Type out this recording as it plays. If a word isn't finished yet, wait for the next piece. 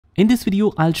In this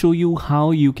video, I'll show you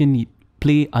how you can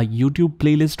play a YouTube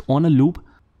playlist on a loop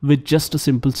with just a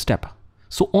simple step.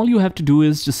 So all you have to do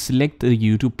is just select the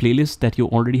YouTube playlist that you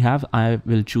already have. I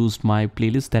will choose my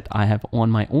playlist that I have on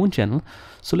my own channel.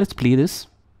 So let's play this.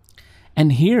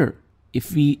 And here,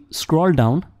 if we scroll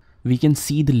down, we can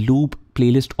see the loop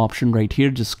playlist option right here.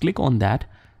 Just click on that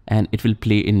and it will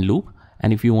play in loop.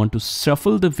 And if you want to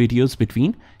shuffle the videos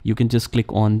between, you can just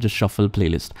click on just shuffle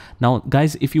playlist. Now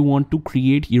guys, if you want to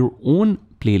create your own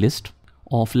playlist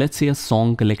of, let's say, a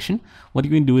song collection, what you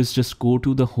can do is just go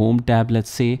to the home tab, let's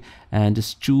say, and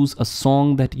just choose a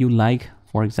song that you like,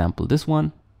 for example this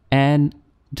one, and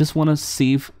just want to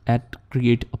save and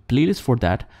create a playlist for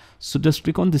that. So just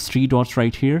click on these three dots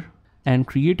right here and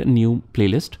create a new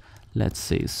playlist. Let's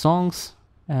say songs,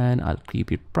 and I'll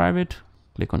keep it private.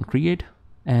 Click on create,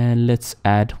 and let's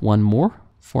add one more,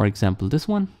 for example this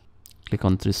one. Click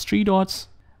on these three dots,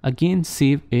 again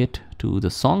save it to the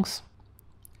songs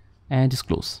and just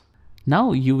close.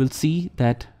 Now you will see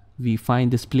that we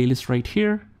find this playlist right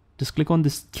here. Just click on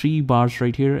these three bars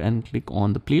right here and click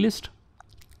on the playlist,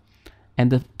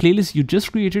 and the playlist you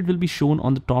just created will be shown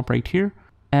on the top right here.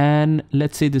 And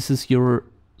let's say this is your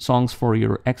songs for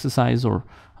your exercise or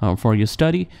for your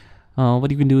study. What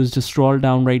you can do is just scroll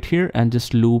down right here and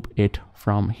just loop it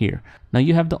from here. Now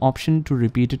you have the option to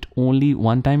repeat it only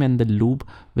one time and the loop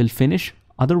will finish.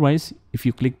 Otherwise, if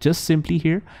you click just simply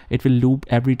here, it will loop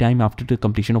every time after the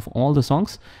completion of all the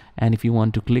songs. And if you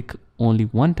want to click only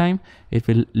one time, it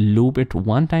will loop it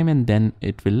one time and then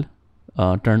it will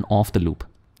turn off the loop.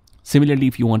 Similarly,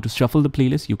 if you want to shuffle the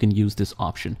playlist, you can use this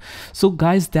option. So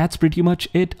guys, that's pretty much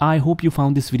it. I hope you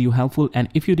found this video helpful, and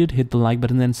if you did, hit the like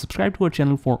button and subscribe to our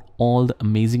channel for all the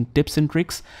amazing tips and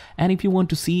tricks. And if you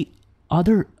want to see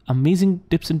other amazing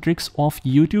tips and tricks of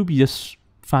YouTube, just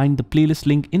find the playlist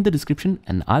link in the description,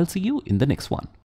 and I'll see you in the next one.